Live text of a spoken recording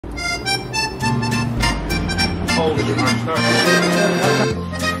Good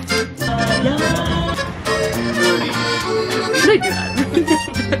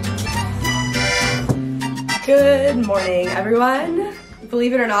morning, everyone.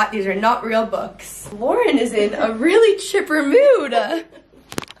 Believe it or not, these are not real books. Lauren is in a really chipper mood.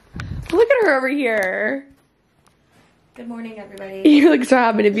 Look at her over here. Good morning, everybody. You look so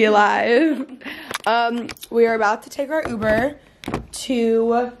happy to be alive. We are about to take our Uber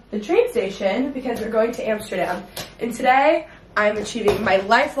to the train station because we're going to Amsterdam. And today, I'm achieving my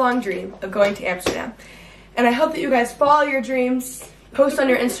lifelong dream of going to Amsterdam. And I hope that you guys follow your dreams, post on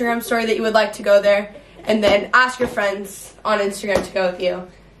your Instagram story that you would like to go there, and then ask your friends on Instagram to go with you,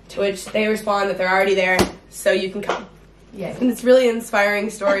 to which they respond that they're already there, so you can come. Yeah. And it's really an inspiring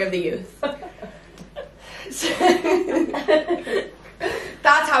story of the youth.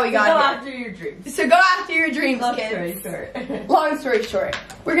 That's how we got here. Go after your dreams. So go after your dreams, Long kids. story short. Long story short,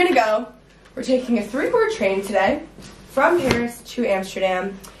 we're gonna go. We're taking a 3-hour train today from Paris to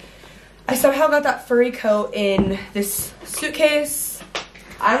Amsterdam. I somehow got that furry coat in this suitcase.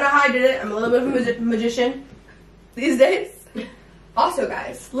 I don't know how I did it. I'm a little bit of a magician these days. Also,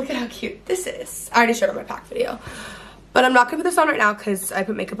 guys, look at how cute this is. I already showed it on my pack video. But I'm not going to put this on right now because I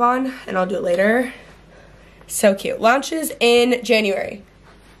put makeup on, and I'll do it later. So cute. Launches in January.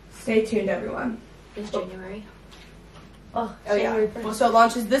 Stay tuned, everyone. It's January. Oh yeah. Well, so it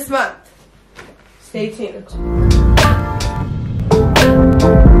launches this month. Stay tuned.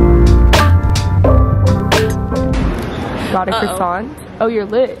 Got a croissant. Oh, you're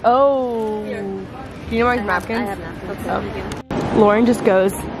lit. Oh. Here. Do you know my napkins? I have napkins. Oh. Lauren just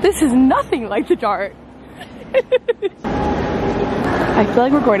goes, this is nothing like the dart. I feel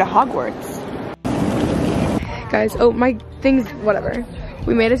like we're going to Hogwarts. Guys, oh, my things, whatever.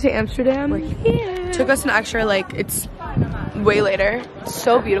 We made it to Amsterdam. We're here. Took us an extra, like, it's way later. It's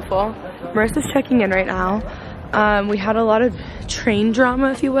so beautiful. Marissa's checking in right now. We had a lot of train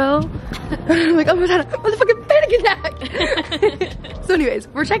drama, if you will. Like, oh my god, motherfucking panic attack! So anyways,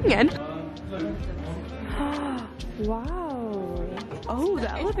 we're checking in. Wow. Oh, the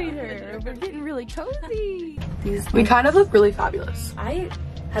elevator. We're getting really cozy. We kind of look really fabulous. I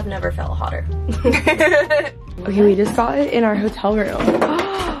have never felt hotter. Okay, we just got it in our hotel room.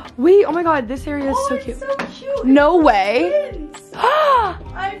 Wait, oh my god, this area is so cute. So cute. No way.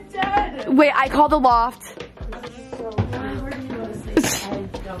 I'm dead. Wait, I called the loft.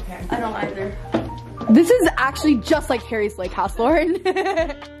 I don't either. This is actually just like Harry's lake house, Lauren.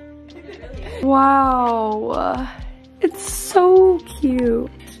 Wow. It's so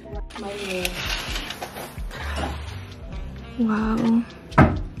cute. Wow.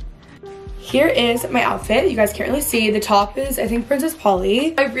 Here is my outfit. You guys can't really see. The top is, I think, Princess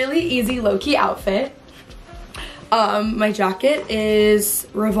Polly. A really easy low-key outfit. My jacket is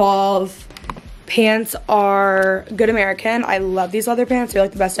Revolve. Pants are Good American. I love these leather pants. They're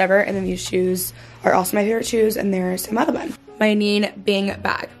like the best ever. And then these shoes are also my favorite shoes, and they're Sam Edelman. My Neen Bing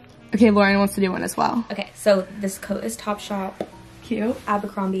bag. Okay, Lauren wants to do one as well. Okay, so this coat is Topshop. Cute.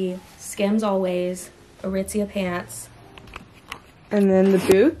 Abercrombie. Skims Always. Aritzia pants. And then the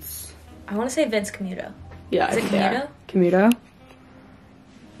boots. I want to say Vince Camuto. Yeah. Is it Camuto? Camuto.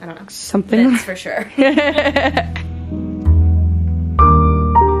 I don't know. Something. Vince for sure.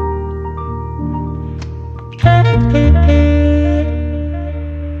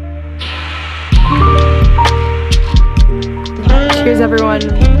 Cheers, everyone.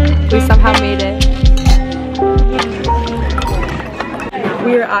 We somehow made it.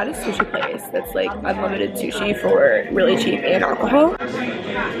 We are at a sushi place that's like unlimited sushi for really cheap and alcohol.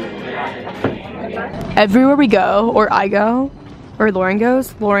 Everywhere we go, or I go, or Lauren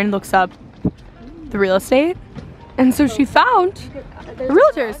goes, Lauren looks up the real estate. And so she found the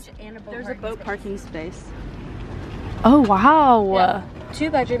realtors. There's a boat parking space. Oh, wow. Yeah. 2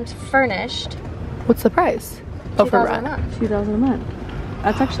 bedrooms furnished. What's the price? Oh, for rent. $2,000 a month.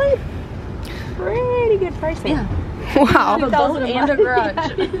 That's actually pretty good pricing. Yeah. Wow. A boat and a garage.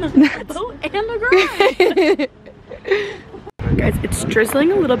 A boat and a garage. Guys, it's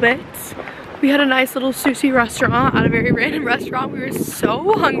drizzling a little bit. We had a nice little sushi restaurant at a very random restaurant. We were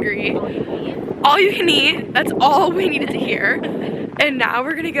so hungry. All you can eat. That's all we needed to hear. And now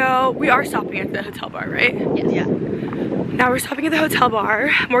we're gonna go. We are stopping at the hotel bar, right? Yes. Yeah. Now we're stopping at the hotel bar.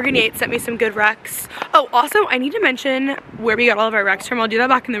 Morgan Yates sent me some good recs. Oh, also, I need to mention where we got all of our recs from. I'll do that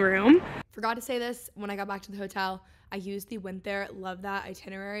back in the room. Forgot to say this when I got back to the hotel. I used the Went There, Love That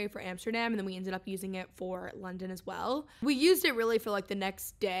itinerary for Amsterdam, and then we ended up using it for London as well. We used it really for like the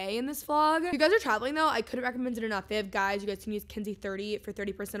next day in this vlog. If you guys are traveling though, I couldn't recommend it enough. They have guides. You guys can use Kenzie 30 for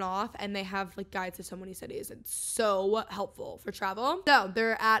 30% off, and they have like guides to so many cities. It's so helpful for travel. So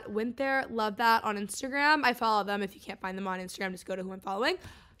they're at Went There, Love That on Instagram. I follow them. If you can't find them on Instagram, just go to who I'm following.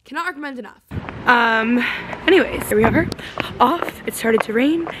 Cannot recommend enough. Anyways, here we are off. It started to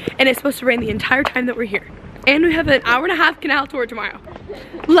rain, and it's supposed to rain the entire time that we're here. And we have an hour-and-a-half canal tour tomorrow.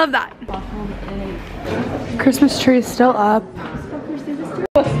 Love that. Christmas tree is still up.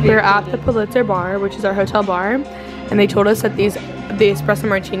 We're at the Pulitzer bar, which is our hotel bar, and they told us that the espresso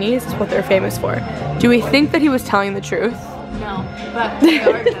martinis is what they're famous for. Do we think that he was telling the truth? No, but they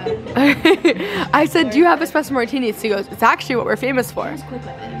are good. I said, do you have espresso martinis? He goes, it's actually what we're famous for.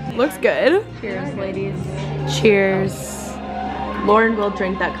 Looks good. Cheers, ladies. Cheers. Lauren will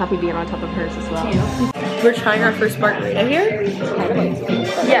drink that coffee bean on top of hers as well. We're trying our first margarita here.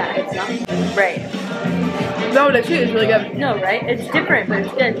 Yeah, it's not. Right. No, the cheese is really good. No, right? It's different, but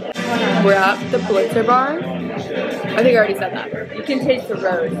it's good. We're at the Pulitzer bar. I think I already said that. You can taste the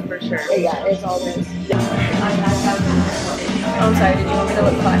rose for sure. Yeah, it's all rose. Oh, I'm sorry. Did you want me to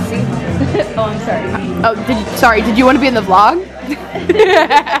look classy? Oh, I'm sorry. Oh, sorry. Did you want to be in the vlog?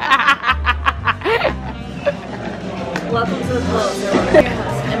 Welcome to the Pulitzer.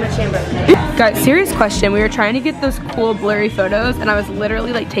 In my chamber. Guys, serious question. We were trying to get those cool blurry photos, and I was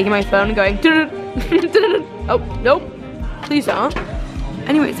literally like taking my phone and going, oh, nope. Please don't.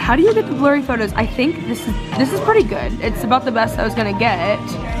 Anyways, how do you get the blurry photos? I think this is pretty good. It's about the best I was gonna get.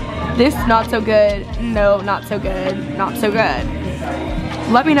 This, not so good. No, not so good. Not so good.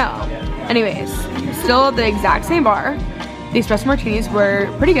 Let me know. Anyways, still the exact same bar. The espresso martinis were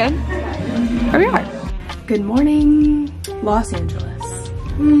pretty good. Here we are. Good morning, Los Angeles.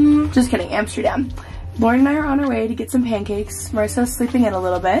 Just kidding, Amsterdam. Lauren and I are on our way to get some pancakes. Marissa's sleeping in a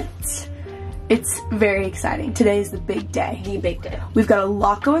little bit. It's very exciting. Today is the big day. The big day. We've got a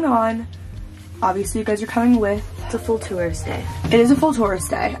lot going on. Obviously, you guys are coming with. It's a full tourist day. It is a full tourist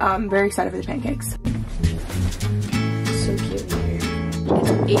day. I'm very excited for the pancakes. So cute here.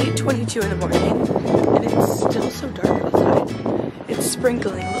 It's 8:22 in the morning, and it's still so dark outside. It's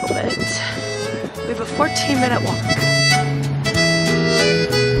sprinkling a little bit. We have a 14-minute walk.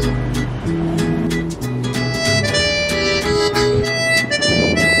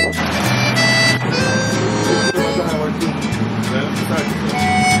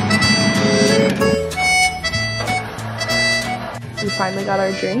 We finally got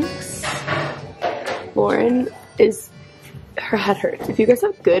our drinks. Lauren her head hurts. If you guys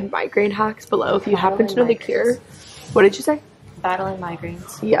have good migraine hacks below, if you happen to know the cure. What did you say? Battling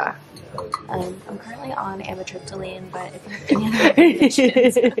migraines. Yeah. I'm currently on amitriptyline, but if you have any other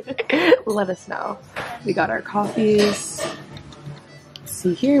recommendations, let us know. We got our coffees. Let's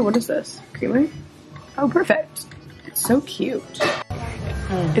see here, what is this? Creamery? Oh, perfect. It's so cute.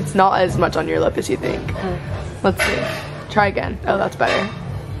 It's not as much on your lip as you think. Let's see. Try again. Oh, that's better.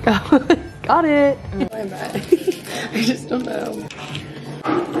 Got it. I'm mad. I just don't know.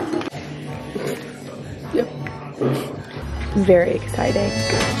 Yep. Very exciting.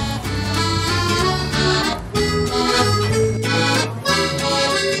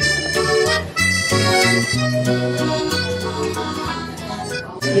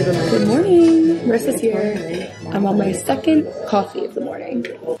 Good morning. Marissa's here. I'm on my second coffee of the morning.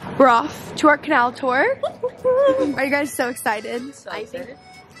 We're off to our canal tour. Are you guys so excited? I think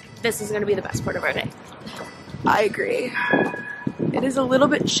this is going to be the best part of our day. I agree. It is a little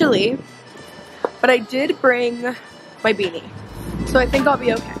bit chilly, but I did bring my beanie, so I think I'll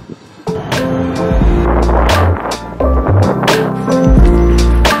be okay.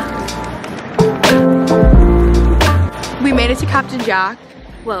 We made it to Captain Jack.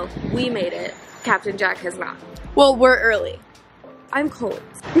 Well, we made it. Captain Jack has not. Well, we're early. I'm cold.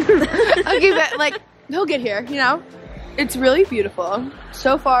 Okay, but like, he'll get here, you know? It's really beautiful.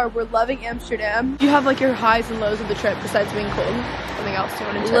 So far, we're loving Amsterdam. You have like your highs and lows of the trip besides being cold. Something else you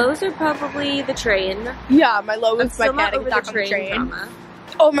wanted to? Lows are probably the train. Yeah, my low was my Still not getting over back the on the train. drama.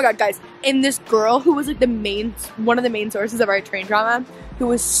 Oh my god, guys. And this girl who was like one of the main sources of our train drama, who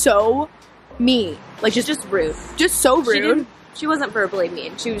was so mean. Like just rude. Just so rude. She wasn't verbally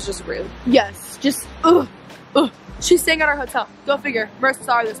mean. She was just rude. Yes. Just, ugh. She's staying at our hotel. Go figure. Marissa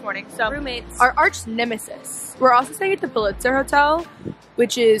saw her this morning. So roommates. Our arch nemesis. We're also staying at the Pulitzer Hotel,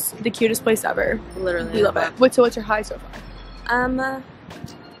 which is the cutest place ever. Literally. We love it. What's your high so far?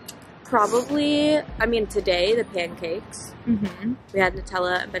 Probably, I mean, today, the pancakes. Mm-hmm. We had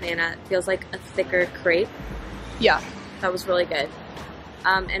Nutella and banana. It feels like a thicker crepe. Yeah. That was really good.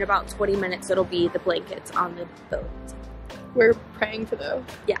 In about 20 minutes, it'll be the blankets on the boat. We're praying for those.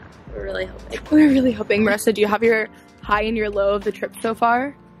 Yeah, we're really hoping. We're really hoping. Marissa, do you have your high and your low of the trip so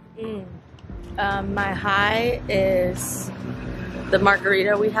far? My high is The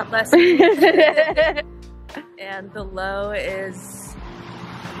margarita we had last night. And the low is,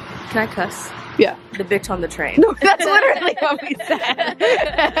 can I cuss? Yeah. The bitch on the train. No, that's literally what we said.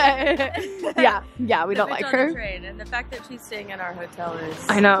 yeah, we don't like her. The train, and the fact that she's staying in our hotel is...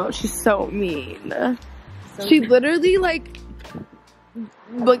 I know, she's so mean. So She literally like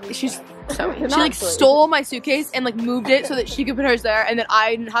she's so mean. She like stole my suitcase and like moved it so that she could put hers there, and then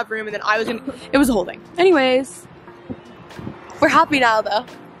I didn't have room, and then I was gonna, it was a whole thing. Anyways, we're happy now though.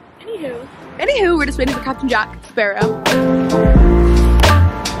 Anywho, we're just waiting for Captain Jack Sparrow.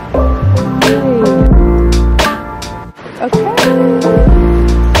 Okay.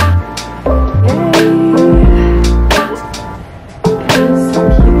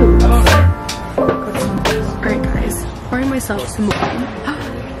 Alright guys, pouring myself some wine.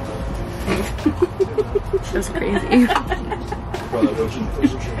 That was crazy.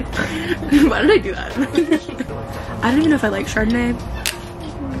 Why did I do that? I don't even know if I like Chardonnay.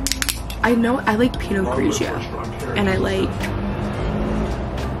 I know I like Pinot Grigio, and I like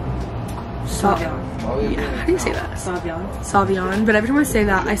yeah, how do you say that? Sauvignon. But every time I say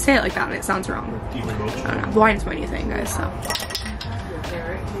that, I say it like that and it sounds wrong. I don't know. Wine is my new thing, guys, so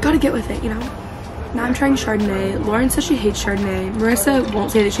gotta get with it, you know? Now I'm trying Chardonnay. Lauren says she hates Chardonnay. Marissa won't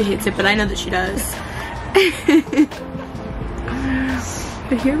say that she hates it, but I know that she does.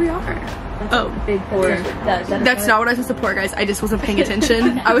 But here we are. Oh, big pour. that's not what I was supposed to pour, guys. I just wasn't paying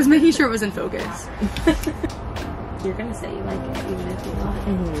attention. I was making sure it was in focus. You're gonna say you like it even if you don't.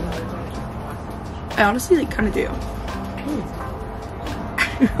 I honestly like kind of do.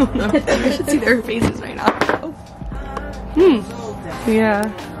 I don't know. I should see their faces right now. Yeah.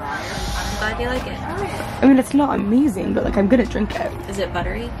 I'm glad you like it. I mean, it's not amazing, but like I'm gonna drink it. Is it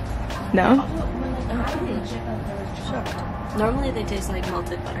buttery? No? Normally they taste like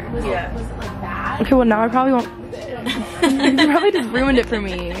melted butter. Yeah. Okay, well now I probably won't. You probably just ruined it for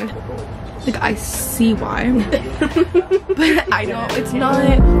me. Like I see why, but I don't. It's not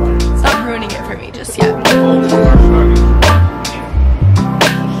ruining it for me just yet.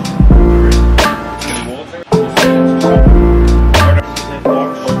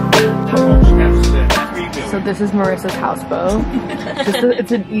 So this is Marissa's houseboat.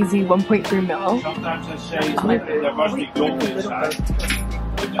 It's an easy 1.3 mil. Sometimes I say that there must be gold inside.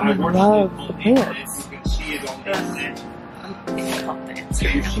 I love the pants. You can see it on the internet. So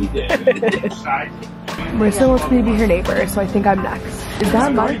you see the inside. Marissa wants me to be her neighbor, so I think I'm next. Is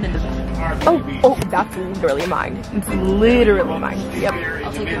that mine? Oh, that's literally mine. It's literally mine. Yep.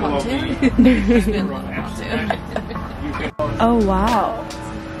 I'll take your one too. Oh wow.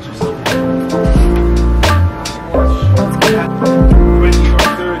 Let's get 20 or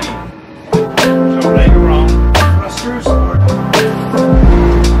 30. So later on, clusters. So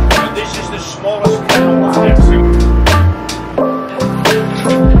this is the smallest canal of that suit.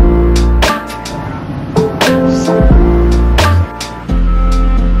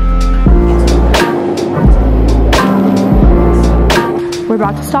 We're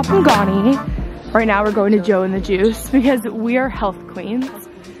about to stop in Ghani. Right now we're going to Joe and the Juice because we are health queens.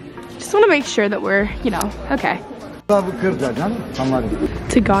 Just want to make sure that we're, you know, okay. To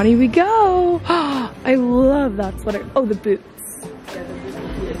Ghani we go. I love that sweater. Oh, the boots.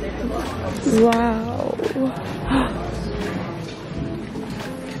 Wow.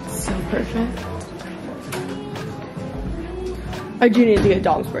 So perfect. I do need to get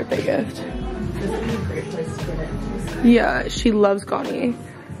Dom's birthday gift. Yeah, she loves Ghani.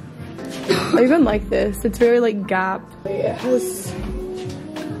 I even like this. It's very like Gap. It has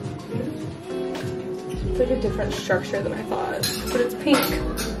like a different structure than I thought, but it's pink.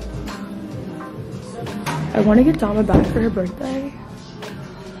 I want to get Dom a bag for her birthday.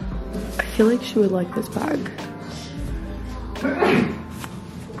 I feel like she would like this bag.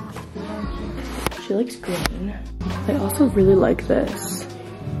 She likes green. I also really like this.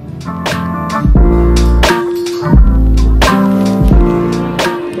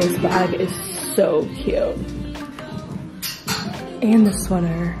 This bag is so cute. And the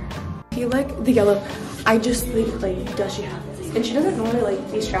sweater. I feel like the yellow, I just think like, does she have this? And she doesn't normally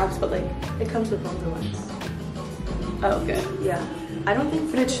like these straps, but like, it comes with longer ones. Oh, good. Yeah. I don't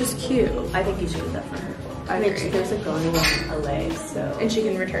think, but it's just cute. I think you should get that for her. I agree. There's a Ghani one in LA, so. And she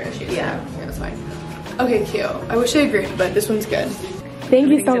can return if she uses Yeah. it. Yeah, that's fine. Okay, cute. I wish I agreed, but this one's good. Thank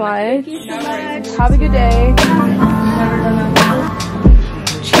you so much. Have a good day.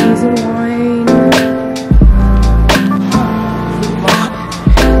 Cheese and wine.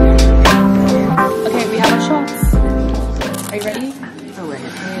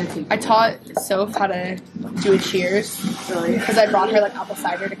 I taught Soph how to do a cheers because I brought her like apple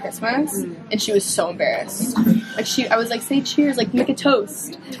cider to Christmas, and she was so embarrassed. Like I was like, say cheers, like make a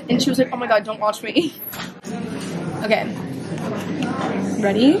toast, and she was like, oh my god, don't watch me. Okay,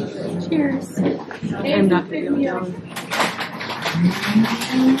 ready? Cheers. I'm not gonna go down.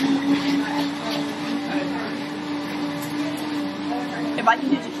 If I can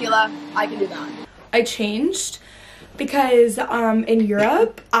do tequila, I can do that. I changed because in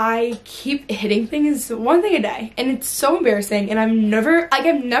Europe I keep hitting things one thing a day, and it's so embarrassing, and I'm never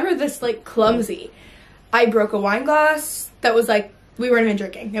this like clumsy. I broke a wine glass that was like, we weren't even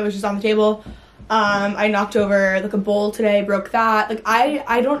drinking, it was just on the table. I knocked over like a bowl today, broke that. Like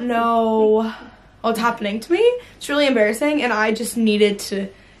I don't know what's happening to me. It's really embarrassing, and I just needed to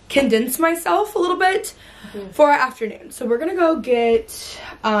condense myself a little bit for our afternoon. So we're gonna go get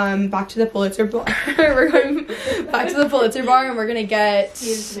back to the Pulitzer bar. We're going back to the Pulitzer bar, and we're gonna get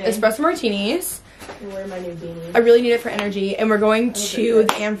espresso martinis. And wear my new beanie. I really need it for energy. And we're going to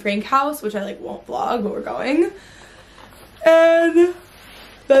the Anne Frank house, which I like won't vlog, but we're going. And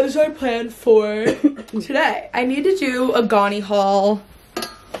that is our plan for today. I need to do a Gani haul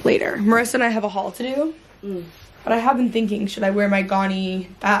later. Marissa and I have a haul to do. But I have been thinking, should I wear my Gani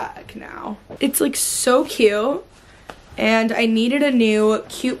bag now? It's like so cute. And I needed a new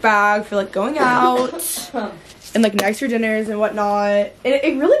cute bag for like going out and like nicer dinners and whatnot. And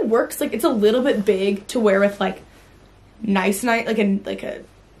it really works. Like it's a little bit big to wear with like nice night, like a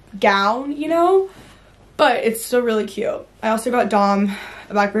gown, you know? But it's still really cute. I also got Dom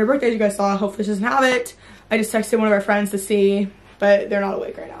a bag for her birthday, as you guys saw. Hopefully she doesn't have it. I just texted one of our friends to see, but they're not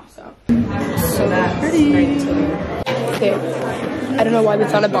awake right now, so. So that's pretty. Okay, I don't know why we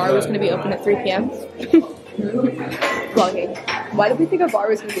thought a bar was going to be open at 3 p.m. Vlogging. Why did we think a bar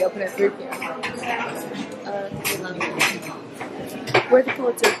was going to be open at 3 p.m.? We're at the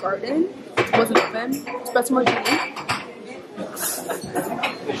Pulitzer Garden. It wasn't open. Espresso martini.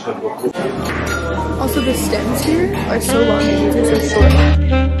 Also, the stems here are so long and these are so short.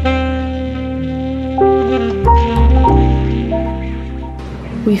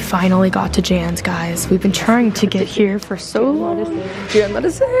 We finally got to Jan's, guys. We've been trying to get here for so long. Jan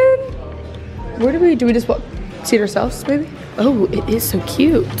Medicine. Where do we just walk? See it ourselves, maybe? Oh, it is so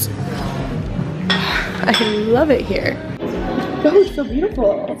cute. I love it here. Oh, it's so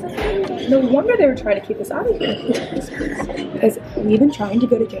beautiful. No wonder they were trying to keep us out of here. Because we've been trying to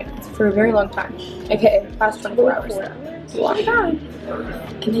go to Jan's for a very long time. Okay, past 24 hours. It's a long time.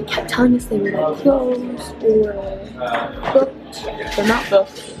 And they kept telling us they were like closed or booked. They're not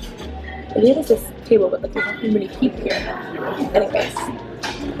booked. They gave us this table, but like, there's not many people here. Anyways.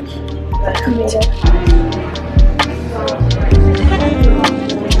 We made it.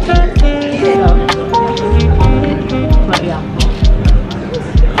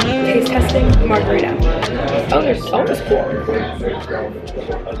 Taste testing margarita. Oh, there's so much cool.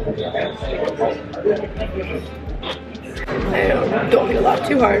 I don't need to laugh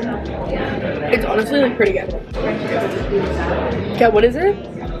too hard. It's honestly like pretty good. Yeah, what is it?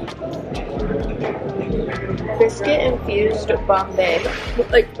 Biscuit infused Bombay.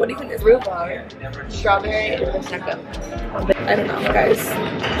 Like, what even is Rhubarb, strawberry, and prosecco. I don't know, guys.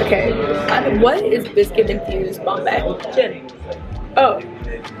 Okay, what is biscuit infused Bombay? Gin. Oh,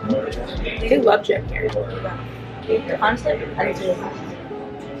 they love gin here. Honestly, I don't do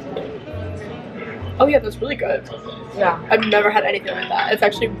Oh yeah, that's really good. Yeah. I've never had anything like that. It's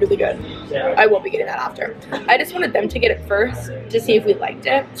actually really good. I will be getting that after. I just wanted them to get it first to see if we liked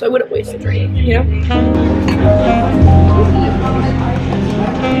it, so I wouldn't waste the drink, you know?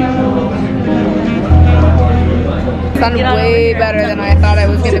 Sounded way better than I thought I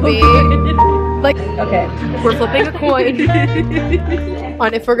was gonna be. Like, okay, we're flipping a coin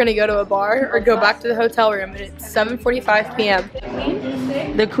on if we're gonna go to a bar or go back to the hotel room, and it's 7:45 p.m.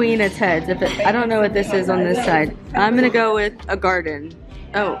 The queen, it's heads. I don't know what this is on this side. I'm gonna go with a garden.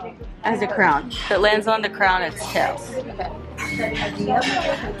 Oh, as a crown. If it lands on the crown, it's tails.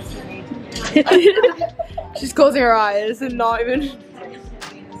 She's closing her eyes and not even.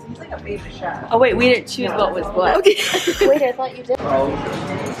 Oh wait, we didn't choose what was what. Okay. Wait, I thought you did.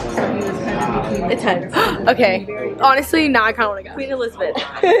 It's heads. Okay. Honestly, now I kind of want to go. Queen Elizabeth.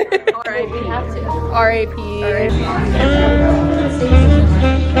 R.I.P. We have to. R.I.P.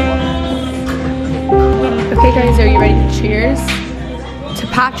 Okay, guys, are you ready to cheers to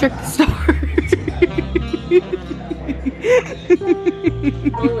Patrick the Star?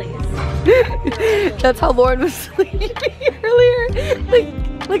 That's how Lauren was sleeping earlier.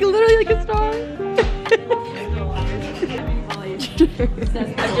 Like literally like a star.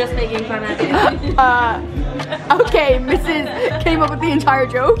 I'm just making fun of you. Okay, Mrs. came up with the entire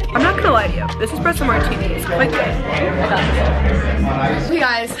joke. I'm not gonna lie to you. This espresso martini is quite good. Hey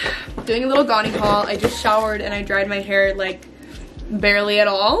guys, doing a little Gani haul. I just showered and I dried my hair like barely at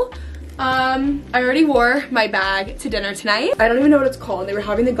all. I already wore my bag to dinner tonight. I don't even know what it's called. They were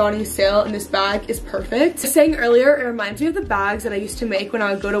having the Gani sale and this bag is perfect. I was saying earlier, it reminds me of the bags that I used to make when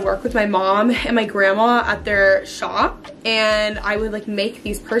I would go to work with my mom and my grandma at their shop. And I would like make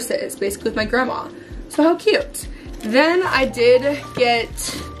these purses basically with my grandma. So how cute. Then I did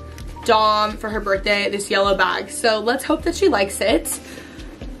get Dom for her birthday this yellow bag. So let's hope that she likes it.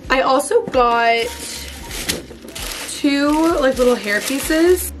 I also got 2 like little hair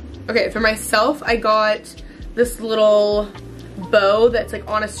pieces. Okay, for myself, I got this little bow that's like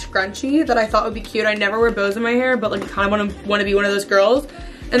on a scrunchie that I thought would be cute. I never wear bows in my hair, but like kind of want to be one of those girls.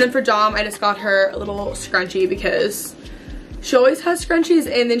 And then for Dom, I just got her a little scrunchie because she always has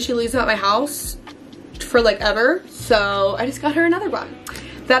scrunchies and then she leaves them at my house for like ever. So I just got her another one.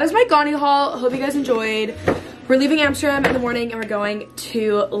 That is my Gani haul. Hope you guys enjoyed. We're leaving Amsterdam in the morning and we're going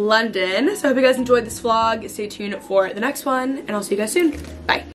to London. So I hope you guys enjoyed this vlog. Stay tuned for the next one and I'll see you guys soon. Bye.